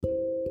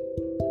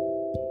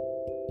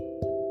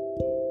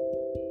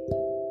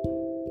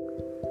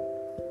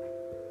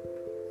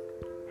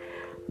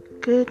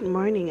Good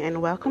morning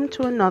and welcome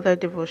to another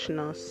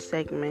devotional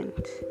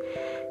segment.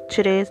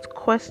 Today's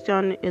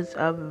question is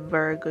a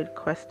very good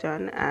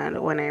question,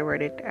 and when I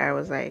read it I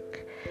was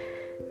like,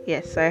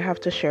 yes, I have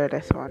to share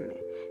this one.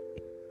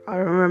 I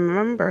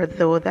remember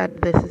though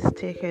that this is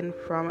taken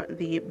from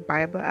the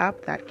Bible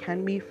app that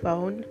can be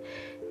found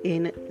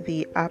in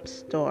the App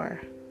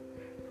Store,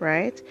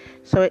 right?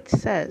 So it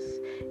says,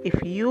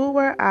 if you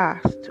were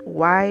asked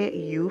why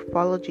you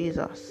follow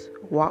Jesus,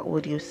 what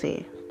would you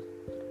say?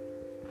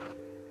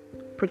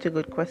 Pretty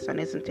good question,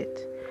 isn't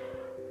it?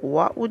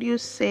 What would you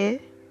say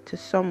to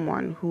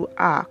someone who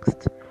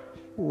asked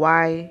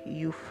why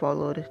you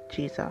followed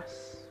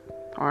Jesus?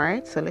 All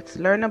right, so let's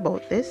learn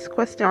about this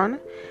question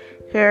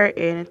here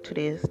in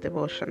today's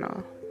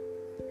devotional.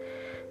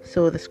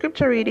 So the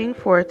scripture reading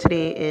for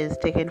today is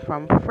taken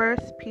from 1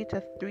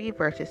 Peter 3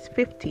 verses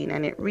 15,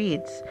 and it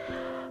reads,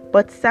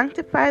 "But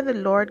sanctify the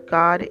Lord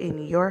God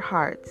in your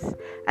hearts,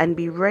 and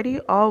be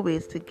ready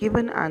always to give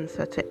an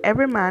answer to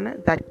every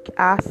man that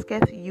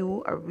asketh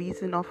you a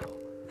reason of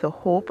the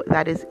hope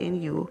that is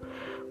in you,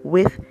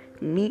 with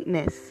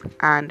meekness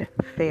and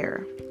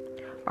fear."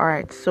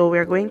 Alright, so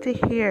we're going to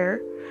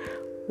hear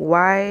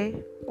why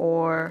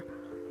or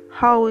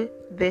how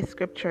this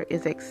scripture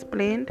is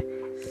explained,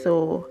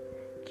 so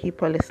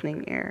keep a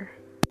listening ear.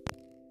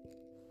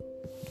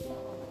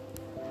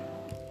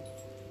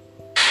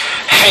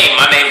 Hey,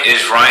 my name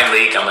is Ryan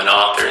Leake. I'm an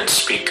author and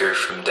speaker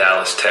from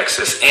Dallas,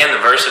 Texas. And the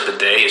verse of the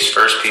day is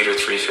 1 Peter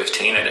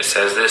 3:15, and it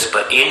says this,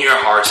 "But in your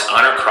hearts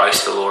honor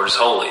Christ the Lord as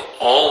holy,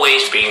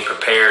 always being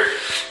prepared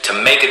to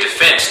make a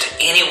defense to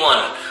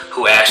anyone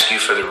who asks you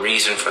for the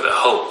reason for the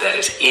hope that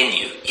is in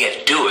you,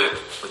 yet do it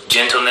with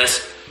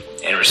gentleness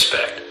and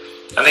respect."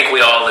 I think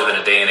we all live in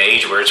a day and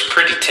age where it's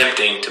pretty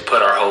tempting to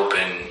put our hope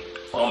in,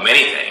 well,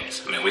 many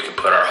things. I mean, we can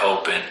put our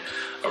hope in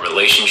a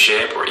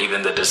relationship or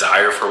even the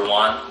desire for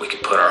one. We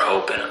could put our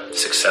hope in a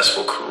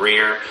successful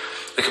career.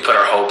 We could put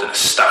our hope in the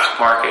stock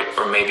market,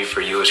 or maybe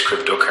for you it's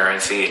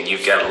cryptocurrency and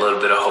you've got a little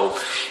bit of hope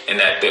in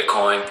that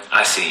Bitcoin.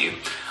 I see you.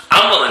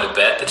 I'm willing to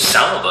bet that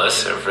some of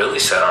us have really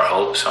set our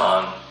hopes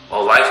on,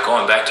 well, life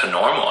going back to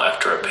normal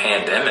after a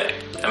pandemic.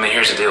 I mean,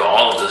 here's the deal.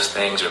 All of those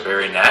things are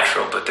very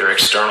natural, but they're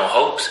external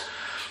hopes.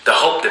 The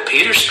hope that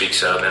Peter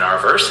speaks of in our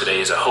verse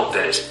today is a hope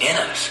that is in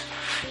us.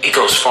 It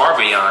goes far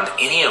beyond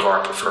any of our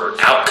preferred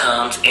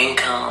outcomes,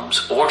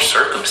 incomes, or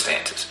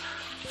circumstances.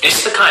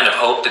 It's the kind of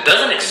hope that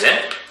doesn't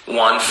exempt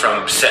one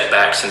from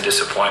setbacks and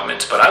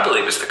disappointments, but I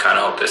believe it's the kind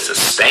of hope that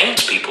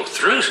sustains people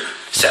through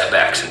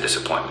setbacks and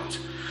disappointments.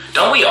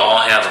 Don't we all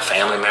have a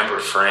family member, a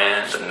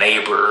friend, a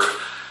neighbor,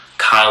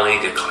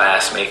 colleague, a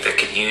classmate that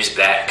could use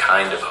that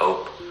kind of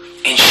hope?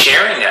 And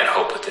sharing that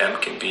hope with them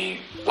can be,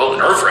 well,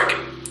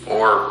 nerve-wracking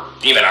or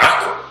even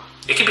awkward.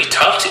 It can be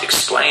tough to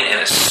explain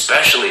and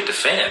especially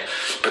defend,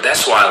 but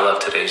that's why I love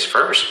today's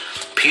verse.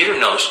 Peter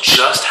knows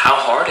just how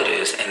hard it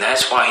is, and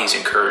that's why he's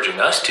encouraging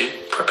us to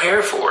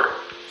prepare for it.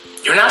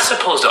 You're not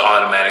supposed to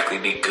automatically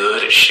be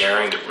good at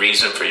sharing the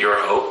reason for your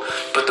hope,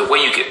 but the way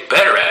you get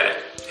better at it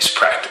is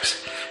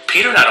practice.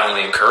 Peter not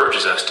only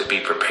encourages us to be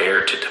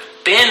prepared to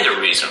defend the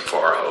reason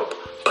for our hope,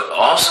 but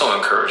also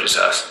encourages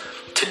us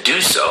to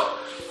do so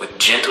with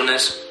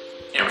gentleness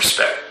and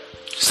respect.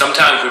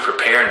 Sometimes we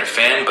prepare and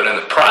defend, but in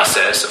the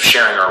process of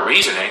sharing our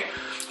reasoning,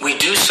 we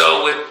do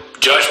so with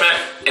judgment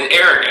and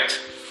arrogance.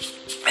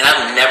 And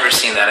I've never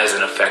seen that as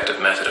an effective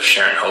method of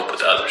sharing hope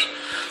with others.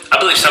 I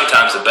believe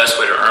sometimes the best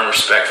way to earn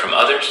respect from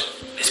others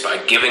is by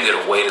giving it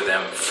away to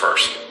them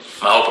first.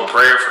 My hope and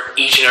prayer for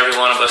each and every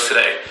one of us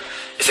today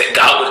is that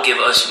God would give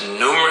us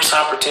numerous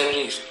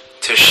opportunities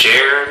to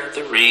share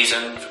the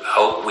reason for the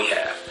hope we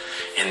have,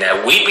 and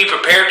that we'd be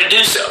prepared to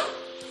do so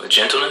with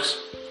gentleness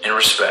and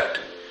respect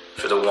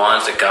for the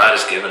ones that God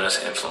has given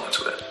us influence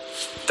with.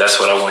 That's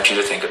what I want you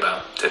to think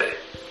about today.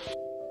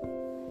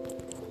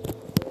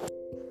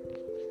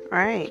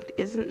 Right,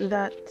 isn't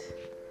that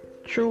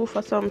true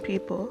for some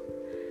people?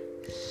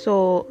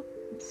 So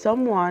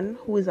someone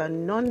who is a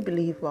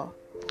non-believer,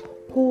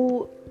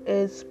 who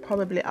is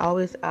probably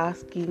always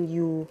asking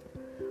you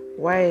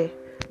why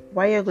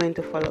you're going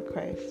to follow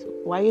Christ,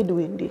 why are you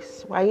doing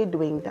this, why are you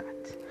doing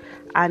that,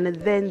 and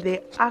then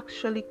they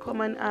actually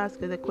come and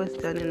ask you the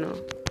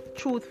question,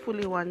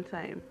 truthfully one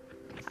time,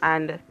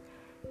 and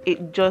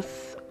it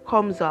just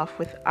comes off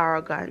with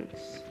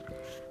arrogance,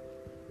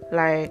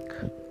 like,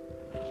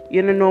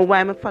 you don't know why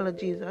I'm a follow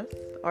Jesus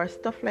or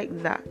stuff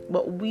like that.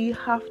 But we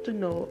have to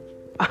know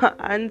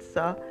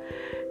answer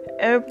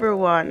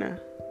everyone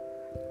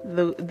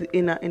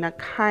in a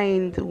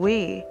kind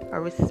way,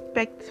 a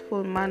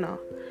respectful manner,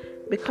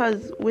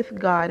 because with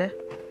God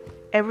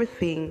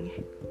everything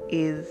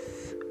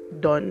is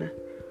done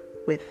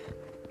with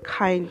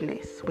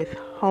kindness, with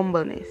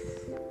humbleness,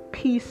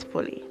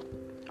 peacefully.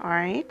 All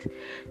right,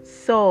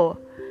 so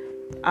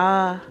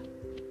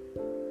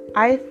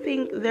I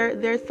think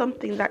there's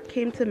something that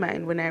came to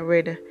mind when I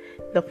read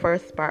the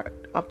first part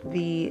of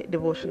the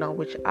devotional,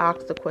 which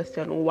asks the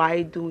question,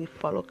 why do we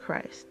follow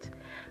Christ?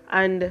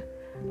 And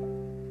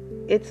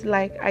it's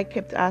like I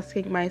kept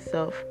asking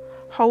myself,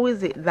 how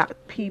is it that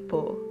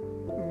people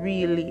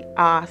really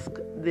ask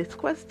this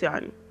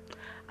question?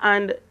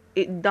 And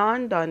it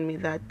dawned on me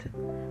that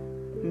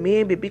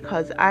maybe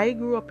because I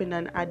grew up in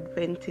an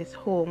Adventist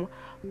home,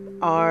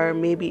 or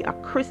maybe a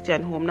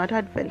Christian home, not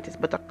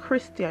Adventist, but a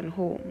Christian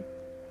home,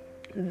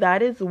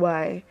 that is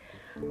why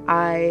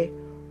I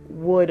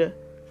would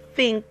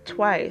think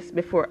twice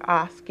before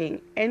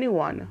asking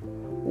anyone,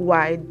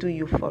 why do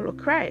you follow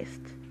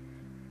Christ?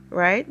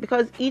 Right?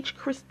 Because each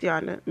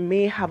Christian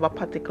may have a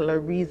particular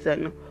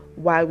reason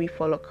why we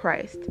follow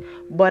Christ.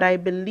 But I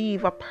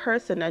believe a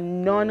person, a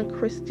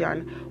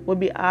non-Christian, will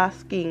be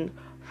asking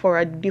for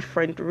a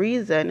different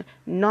reason,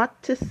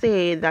 not to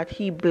say that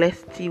he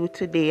blessed you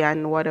today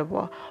and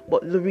whatever,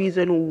 but the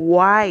reason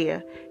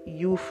why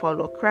you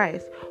follow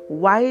Christ.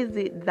 Why is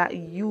it that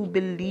you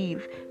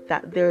believe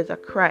that there's a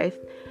Christ,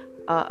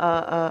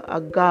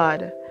 a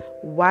God?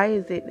 Why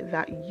is it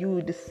that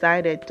you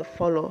decided to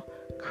follow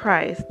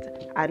Christ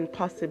and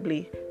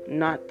possibly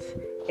not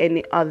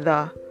any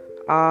other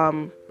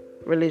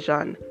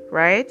religion,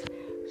 right?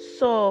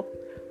 So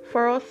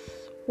for us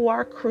who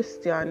are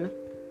Christians,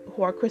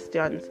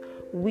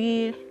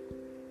 we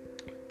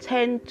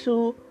tend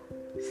to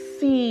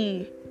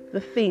see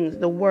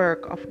the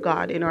work of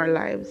God in our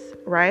lives,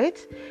 right?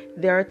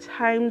 There are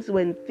times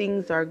when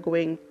things are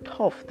going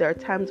tough. There are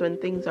times when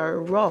things are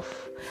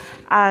rough,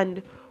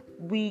 and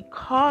we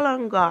call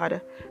on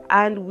God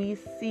and we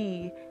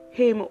see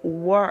Him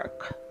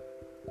work,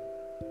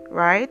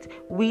 right?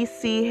 We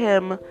see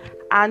Him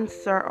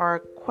answer our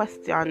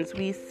questions.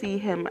 We see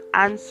Him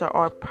answer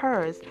our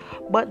prayers.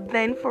 But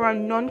then for a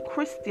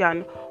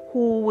non-Christian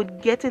who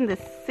would get in the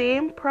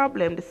same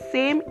problem, the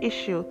same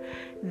issue,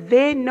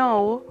 they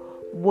know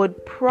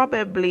would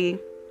probably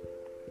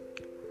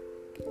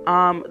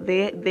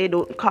they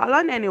don't call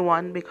on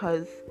anyone,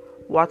 because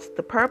what's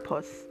the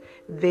purpose?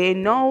 They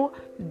know,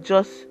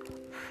 just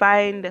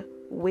find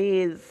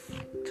ways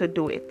to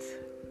do it,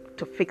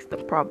 to fix the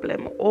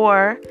problem.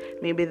 Or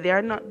maybe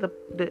they're not the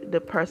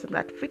person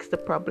that fixed the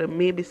problem.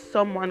 Maybe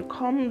someone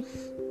comes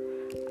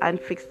and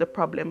fix the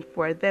problem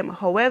for them.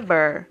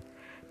 However,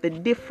 the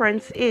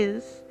difference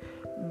is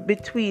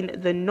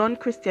between the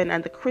non-Christian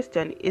and the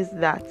Christian is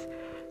that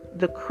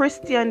the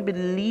Christian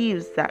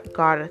believes that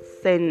God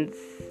sends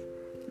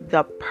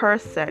the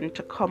person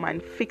to come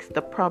and fix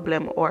the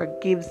problem, or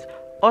gives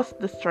us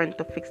the strength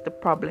to fix the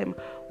problem,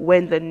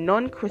 when the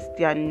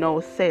non-Christian now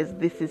says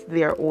this is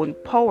their own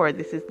power,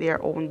 this is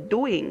their own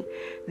doing,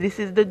 this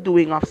is the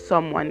doing of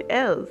someone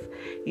else.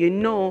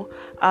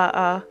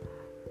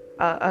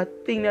 A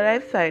thing that I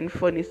find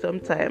funny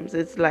sometimes,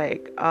 it's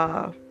like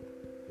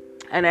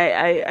and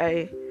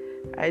I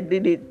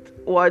did it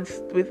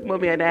once with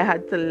mommy, and I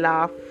had to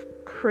laugh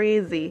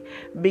crazy,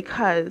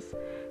 because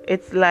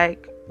it's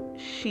like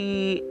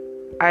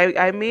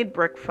I made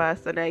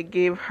breakfast and I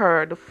gave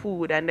her the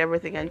food and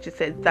everything, and she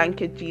said,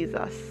 "Thank you,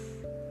 Jesus."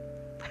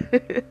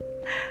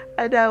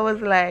 And I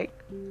was like,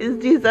 is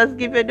Jesus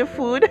giving the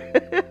food?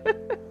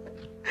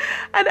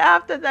 And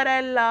after that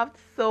I laughed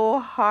so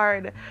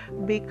hard,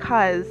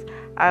 because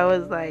I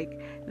was like,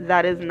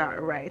 that is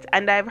not right.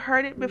 And I've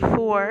heard it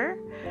before,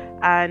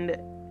 and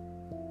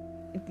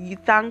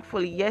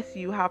thankfully, yes,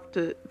 you have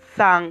to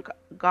thank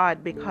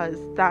God, because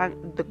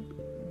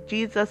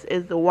Jesus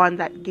is the one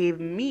that gave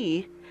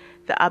me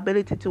the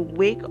ability to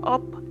wake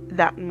up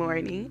that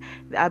morning,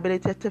 the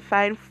ability to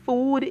find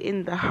food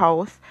in the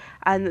house,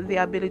 and the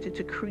ability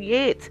to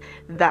create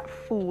that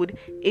food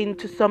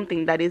into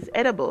something that is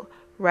edible,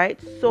 right?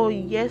 So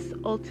yes,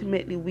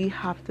 ultimately we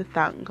have to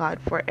thank God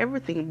for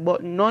everything,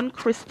 but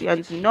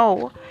non-Christians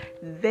know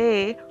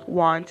they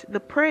want the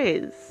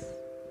praise.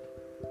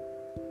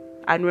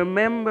 And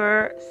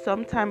remember,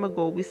 some time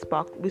ago we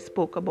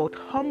spoke about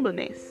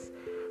humbleness.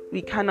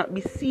 We cannot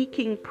be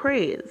seeking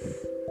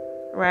praise,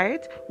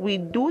 right? We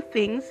do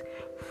things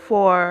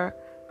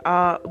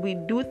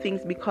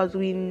because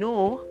we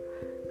know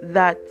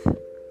that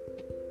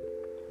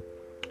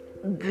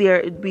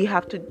we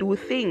have to do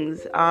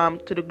things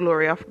to the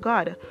glory of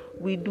God.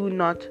 We do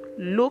not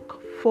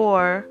look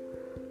for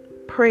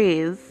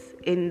praise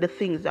in the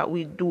things that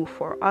we do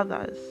for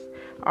others.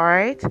 All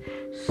right,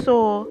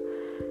 so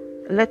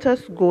let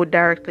us go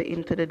directly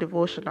into the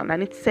devotional,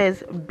 and it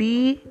says,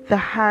 be the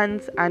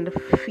hands and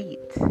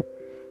feet,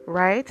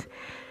 right?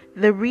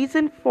 The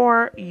reason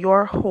for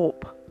your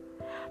hope.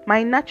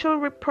 My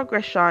natural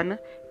progression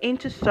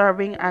into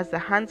serving as the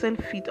hands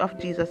and feet of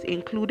Jesus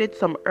included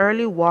some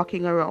early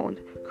walking around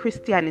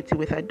Christianity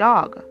with a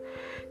dog.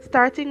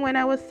 Starting when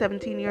I was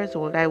 17 years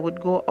old, I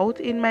would go out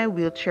in my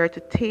wheelchair to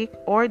take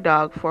our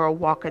dog for a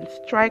walk and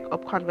strike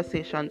up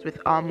conversations with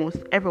almost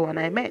everyone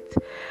I met.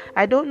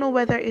 I don't know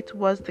whether it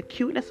was the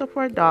cuteness of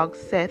our dog,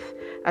 Seth,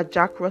 a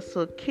Jack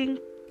Russell King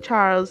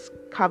Charles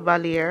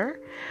Cavalier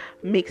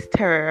mixed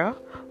terrier,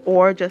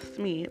 or just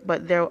me,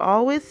 but there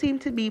always seemed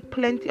to be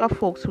plenty of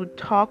folks who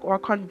talk or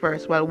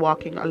converse while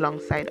walking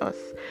alongside us.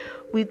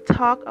 We'd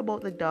talk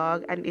about the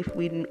dog and if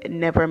we'd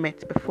never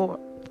met before.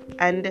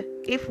 and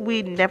if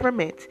we never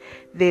met,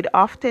 they'd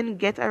often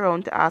get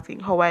around to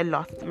asking how I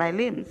lost my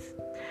limbs.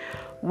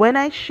 When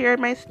I shared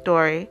my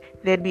story,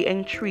 they'd be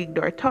intrigued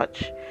or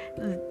touched.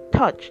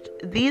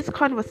 These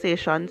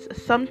conversations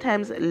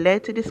sometimes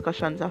led to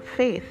discussions of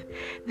faith.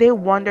 They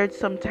wondered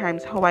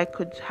sometimes how I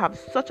could have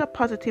such a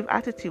positive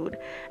attitude,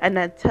 and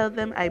I'd tell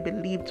them I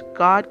believed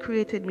God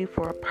created me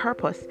for a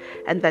purpose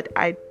and that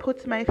I'd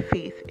put my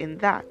faith in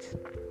that.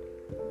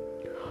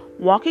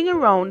 Walking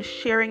around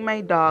sharing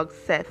my dog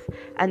Seth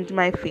and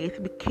my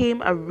faith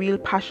became a real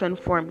passion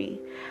for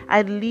me.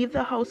 I'd leave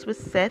the house with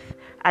Seth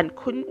and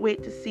couldn't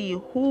wait to see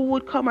who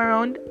would come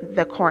around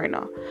the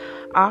corner.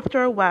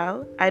 After a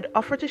while, I'd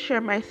offer to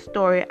share my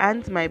story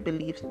and my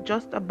beliefs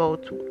just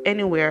about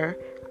anywhere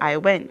I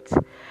went.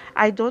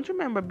 I don't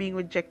remember being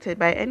rejected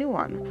by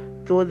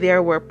anyone, though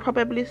there were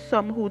probably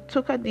some who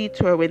took a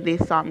detour when they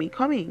saw me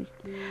coming.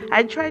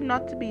 I tried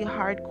not to be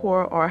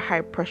hardcore or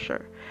high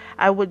pressure.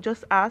 I would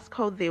just ask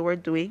how they were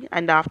doing,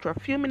 and after a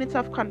few minutes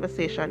of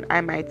conversation,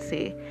 I might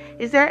say,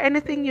 "Is there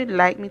anything you'd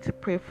like me to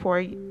pray for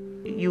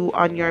you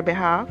on your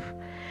behalf?"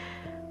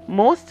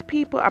 Most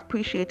people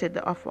appreciated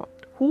the offer.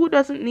 Who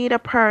doesn't need a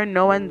prayer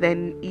now and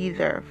then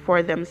either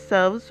for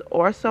themselves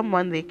or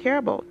someone they care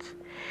about?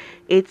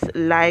 It's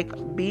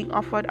like being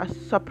offered a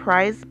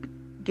surprise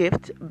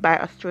gift by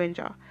a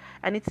stranger,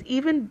 and it's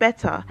even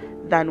better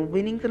than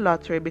winning the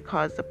lottery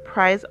because the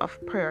prize of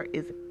prayer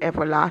is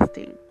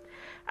everlasting.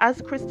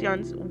 As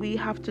Christians, we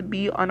have to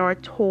be on our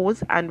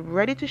toes and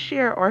ready to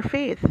share our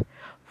faith.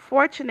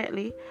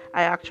 Fortunately,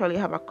 I actually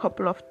have a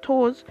couple of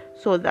toes,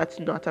 so that's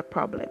not a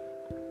problem.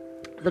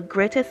 The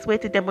greatest way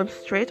to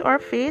demonstrate our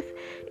faith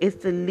is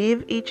to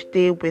live each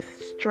day with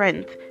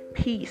strength,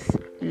 peace,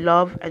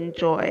 love, and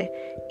joy,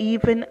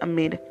 even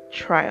amid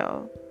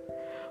trial.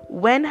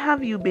 When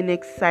have you been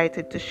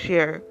excited to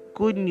share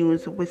good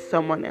news with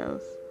someone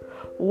else?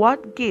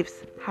 What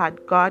gifts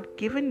had God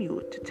given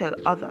you to tell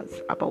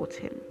others about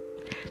Him?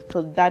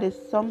 So that is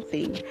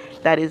something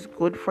that is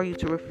good for you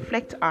to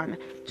reflect on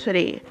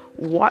today.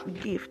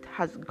 What gift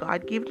has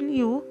God given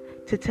you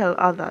to tell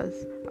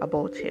others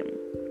about Him?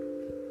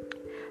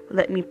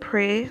 Let me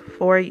pray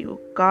for you.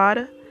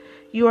 God,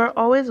 you are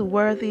always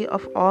worthy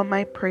of all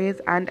my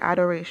praise and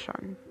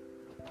adoration.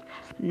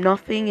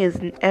 Nothing is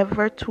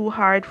ever too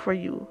hard for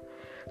you.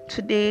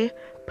 Today,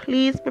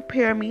 please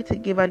prepare me to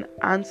give an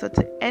answer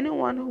to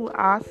anyone who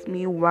asks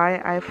me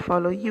why I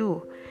follow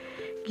you.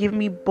 Give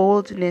me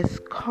boldness,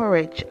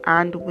 courage,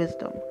 and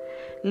wisdom.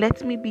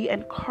 Let me be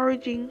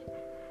encouraging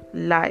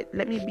light.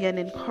 Let me be an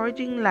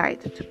encouraging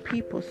light to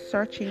people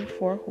searching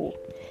for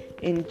hope.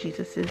 In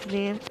Jesus'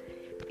 name,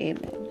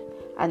 amen.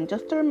 And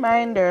just a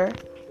reminder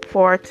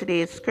for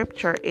today's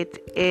scripture,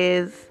 it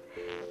is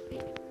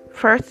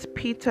 1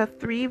 Peter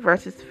 3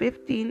 verses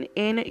 15.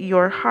 In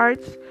your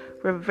hearts,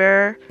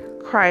 revere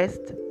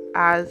Christ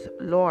as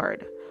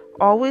Lord.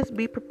 Always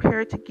be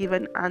prepared to give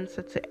an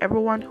answer to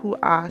everyone who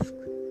asks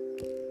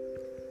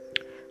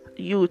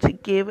you to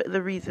give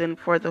the reason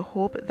for the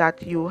hope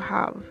that you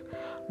have,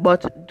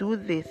 but do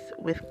this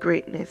with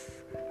greatness,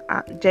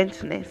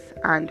 gentleness,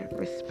 and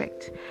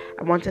respect.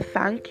 I want to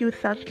thank you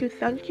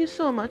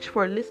so much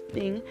for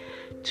listening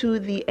to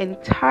the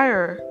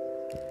entire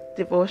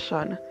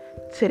devotion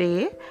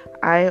today.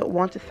 I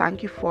want to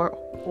thank you for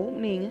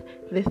opening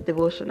this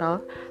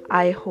devotional.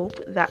 I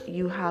hope that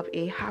you have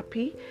a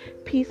happy,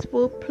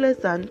 peaceful,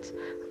 pleasant,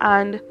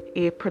 and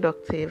a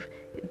productive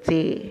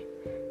day.